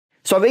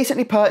So I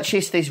recently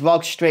purchased this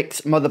ROG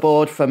Strix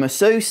motherboard from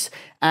ASUS,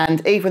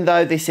 and even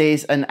though this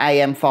is an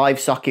AM5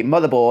 socket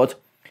motherboard,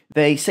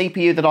 the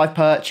CPU that I've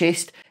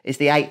purchased is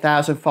the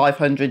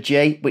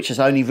 8500G, which has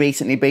only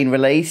recently been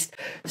released,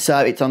 so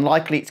it's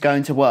unlikely it's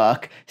going to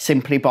work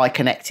simply by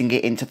connecting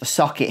it into the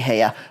socket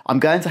here. I'm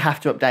going to have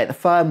to update the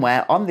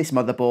firmware on this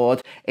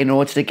motherboard in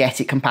order to get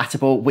it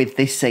compatible with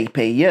this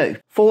CPU.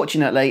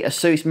 Fortunately,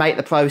 ASUS make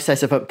the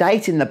process of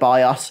updating the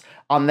BIOS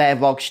on their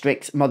ROG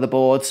Strix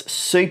motherboards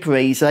super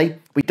easy.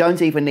 We don't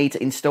even need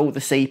to install the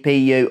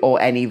CPU or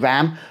any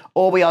RAM.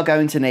 All we are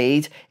going to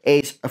need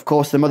is, of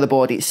course, the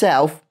motherboard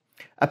itself,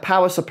 a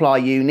power supply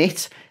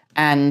unit,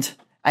 and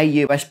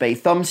a USB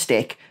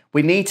thumbstick.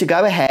 We need to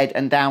go ahead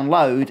and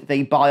download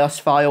the BIOS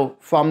file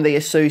from the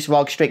ASUS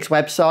ROG Strix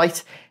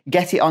website,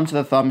 get it onto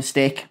the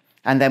thumbstick,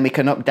 and then we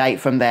can update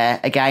from there,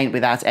 again,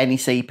 without any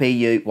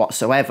CPU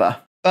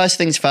whatsoever. First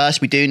things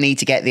first, we do need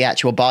to get the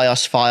actual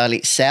BIOS file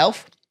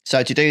itself.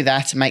 So to do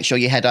that, make sure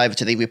you head over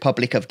to the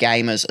Republic of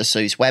Gamers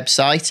ASUS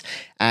website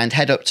and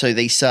head up to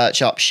the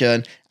search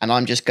option, and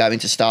I'm just going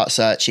to start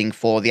searching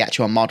for the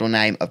actual model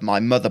name of my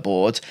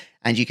motherboard.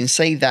 And you can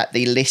see that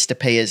the list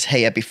appears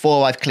here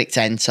before I've clicked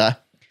enter,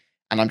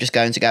 and I'm just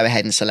going to go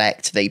ahead and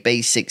select the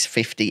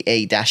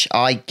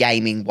B650E-I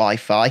Gaming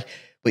Wi-Fi,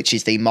 which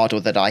is the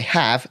model that I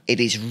have. It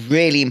is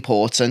really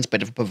important,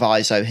 bit of a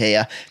proviso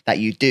here, that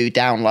you do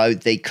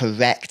download the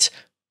correct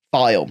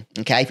file.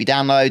 Okay, if you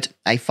download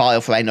a file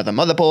for another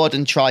motherboard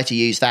and try to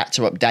use that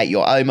to update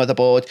your own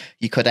motherboard,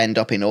 you could end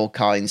up in all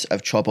kinds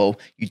of trouble.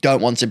 You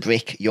don't want to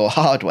brick your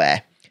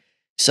hardware.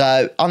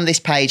 So on this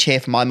page here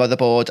for my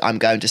motherboard, I'm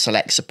going to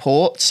select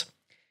support,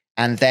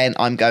 and then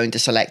I'm going to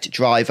select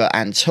driver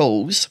and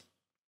tools.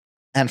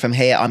 And from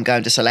here, I'm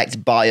going to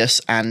select BIOS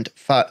and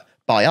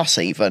BIOS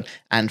even,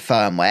 and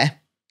firmware.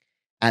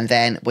 And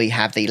then we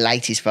have the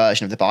latest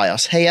version of the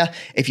BIOS here.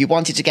 If you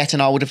wanted to get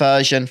an older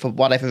version for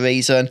whatever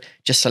reason,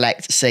 just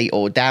select See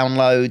All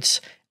Downloads,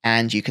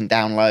 and you can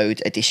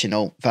download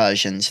additional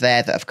versions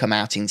there that have come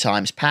out in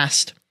times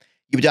past.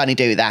 You would only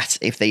do that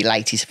if the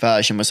latest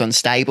version was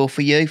unstable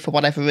for you for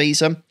whatever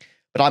reason.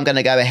 But I'm going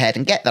to go ahead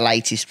and get the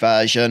latest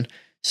version.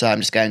 So I'm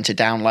just going to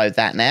download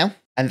that now.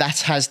 And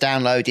that has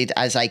downloaded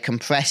as a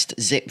compressed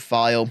zip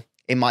file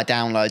in my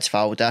downloads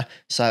folder.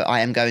 So I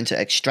am going to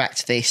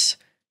extract this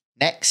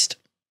next.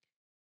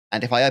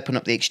 And if I open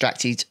up the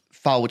extracted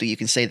folder, you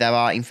can see there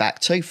are, in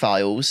fact, two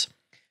files.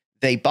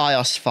 The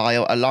BIOS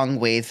file along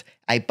with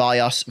a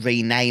BIOS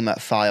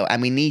renamer file.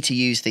 And we need to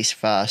use this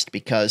first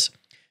because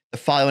the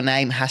file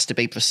name has to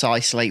be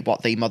precisely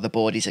what the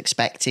motherboard is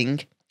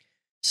expecting.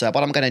 So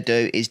what I'm going to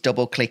do is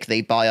double click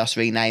the BIOS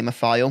renamer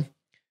file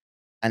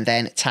and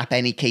then tap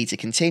any key to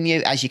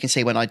continue. As you can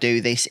see, when I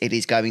do this, it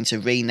is going to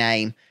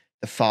rename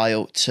the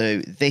file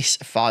to this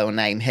file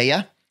name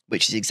here,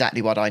 which is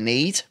exactly what I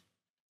need.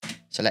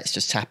 So let's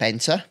just tap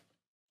enter.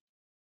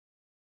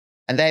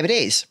 And there it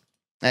is.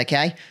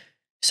 Okay.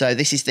 So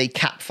this is the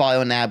cap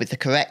file now with the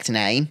correct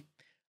name.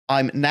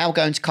 I'm now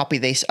going to copy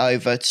this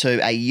over to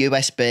a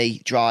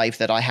USB drive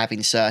that I have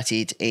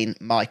inserted in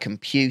my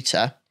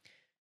computer.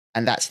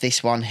 And that's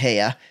this one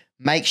here.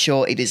 Make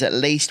sure it is at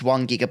least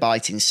 1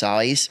 GB in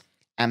size,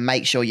 and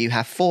make sure you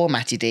have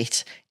formatted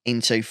it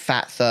into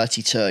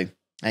FAT32.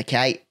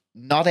 Okay,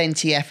 not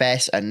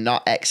NTFS and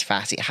not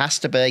exFAT. It has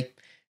to be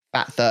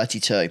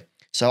FAT32.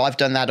 So I've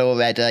done that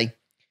already.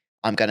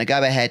 I'm going to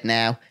go ahead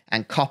now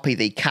and copy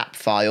the cap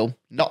file,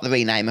 not the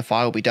renamer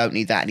file. We don't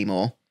need that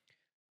anymore.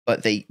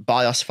 But the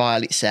BIOS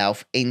file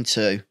itself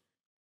into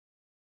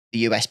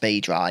the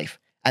USB drive.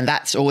 And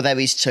that's all there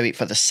is to it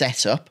for the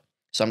setup.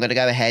 So I'm going to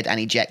go ahead and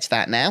eject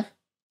that now.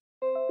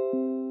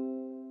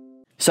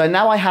 So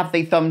now I have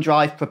the thumb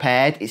drive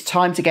prepared. It's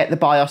time to get the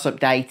BIOS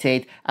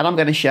updated, and I'm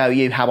going to show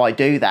you how I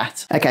do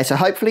that. Okay, so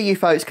hopefully you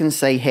folks can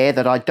see here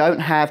that I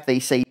don't have the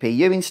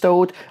CPU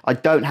installed. I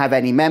don't have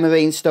any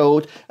memory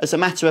installed. As a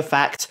matter of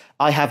fact,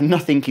 I have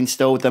nothing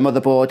installed. The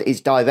motherboard is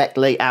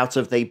directly out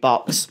of the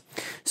box.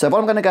 So what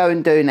I'm going to go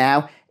and do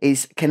now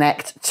is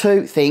connect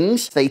two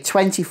things, the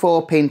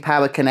 24-pin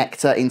power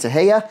connector into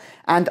here,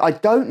 and I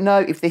don't know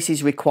if this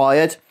is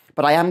required,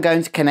 but I am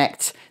going to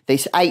connect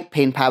this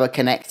 8-pin power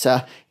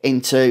connector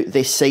into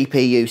this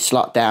CPU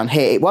slot down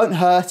here. It won't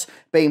hurt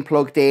being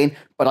plugged in,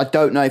 but I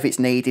don't know if it's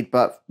needed,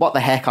 but what the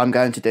heck, I'm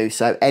going to do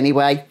so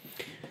anyway.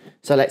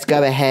 So let's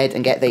go ahead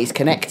and get these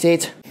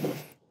connected.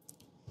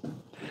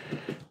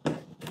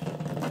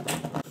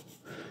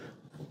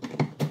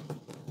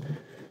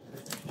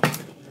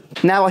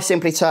 Now I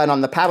simply turn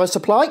on the power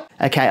supply.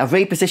 Okay, I've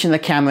repositioned the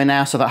camera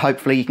now so that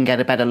hopefully you can get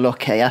a better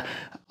look here.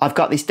 I've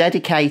got this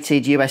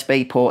dedicated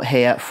USB port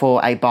here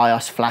for a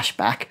BIOS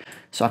flashback.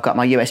 So I've got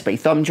my USB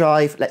thumb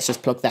drive. Let's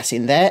just plug that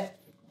in there.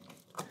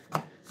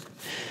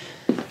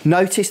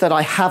 Notice that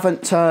I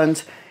haven't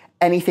turned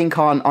anything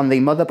on the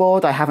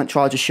motherboard. I haven't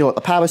tried to short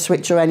the power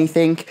switch or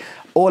anything.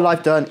 All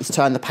I've done is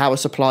turn the power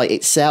supply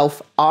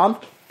itself on.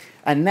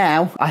 And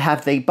now I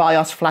have the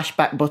BIOS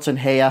flashback button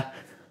here,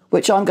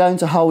 which I'm going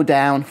to hold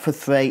down for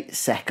 3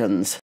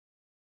 seconds.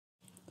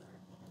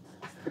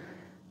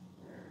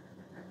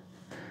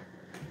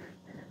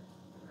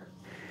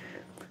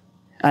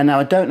 And now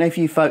I don't know if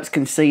you folks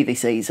can see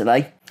this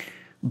easily,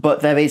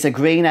 but there is a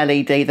green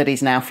LED that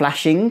is now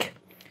flashing.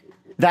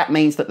 That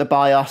means that the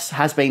BIOS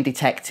has been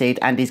detected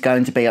and is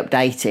going to be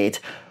updated.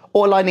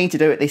 All I need to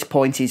do at this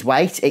point is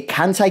wait. It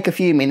can take a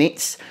few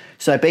minutes,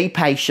 so be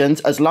patient.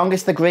 As long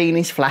as the green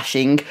is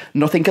flashing,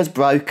 nothing has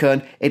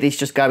broken, it is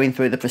just going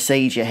through the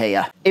procedure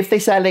here. If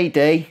this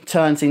LED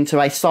turns into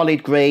a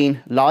solid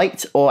green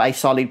light or a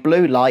solid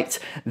blue light,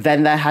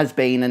 then there has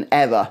been an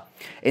error.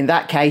 In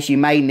that case, you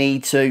may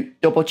need to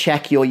double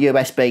check your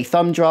USB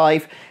thumb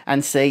drive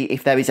and see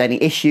if there is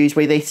any issues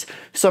with it.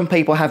 Some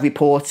people have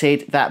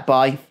reported that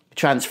by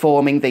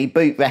transforming the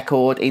boot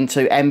record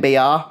into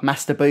MBR,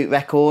 master boot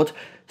record,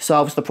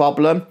 solves the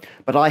problem,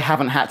 but I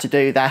haven't had to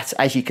do that.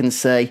 As you can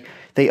see,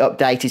 the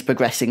update is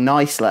progressing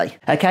nicely.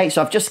 Okay,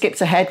 so I've just skipped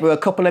ahead. We're a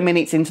couple of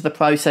minutes into the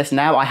process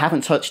now. I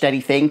haven't touched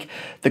anything.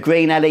 The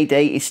green LED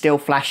is still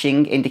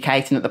flashing,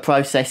 indicating that the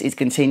process is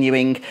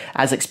continuing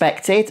as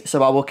expected.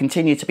 So I will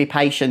continue to be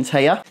patient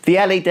here. The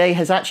LED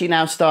has actually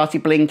now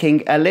started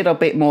blinking a little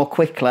bit more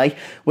quickly,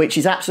 which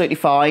is absolutely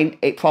fine.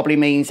 It probably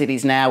means it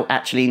is now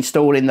actually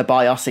installing the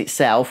BIOS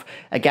itself.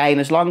 Again,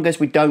 as long as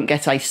we don't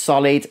get a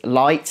solid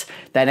light,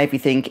 then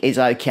everything is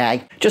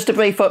okay. Just a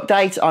brief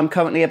update. I'm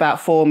currently about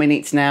 4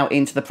 minutes now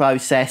into the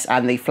process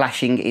and the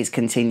flashing is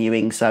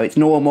continuing, so it's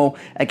normal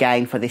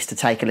again for this to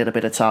take a little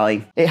bit of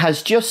time. It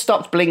has just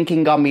stopped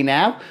blinking on me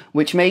now,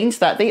 which means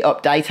that the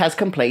update has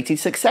completed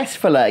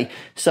successfully,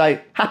 so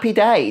happy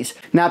days.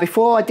 Now,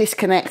 before I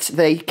disconnect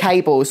the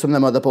cables from the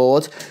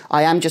motherboard,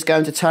 I am just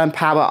going to turn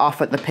power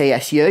off at the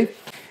PSU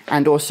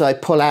and also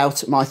pull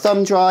out my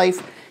thumb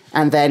drive,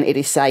 and then it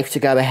is safe to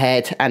go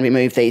ahead and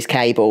remove these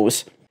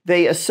cables.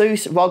 The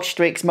ASUS ROG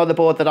Strix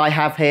motherboard that I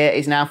have here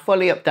is now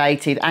fully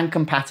updated and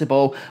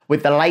compatible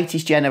with the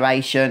latest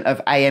generation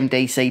of AMD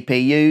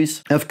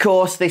CPUs. Of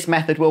course, this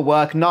method will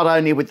work not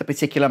only with the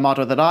particular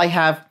model that I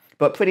have,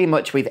 but pretty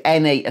much with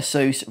any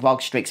ASUS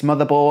ROG Strix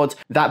motherboard.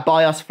 That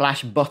BIOS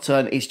flash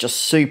button is just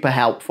super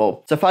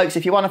helpful. So folks,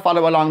 if you want to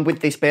follow along with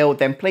this build,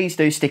 then please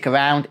do stick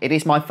around. It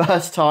is my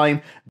first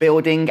time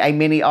building a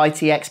mini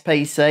ITX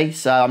PC,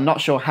 so I'm not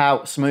sure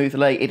how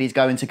smoothly it is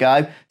going to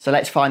go. So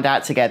let's find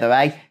out together,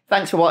 eh?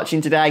 Thanks for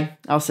watching today.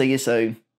 I'll see you soon.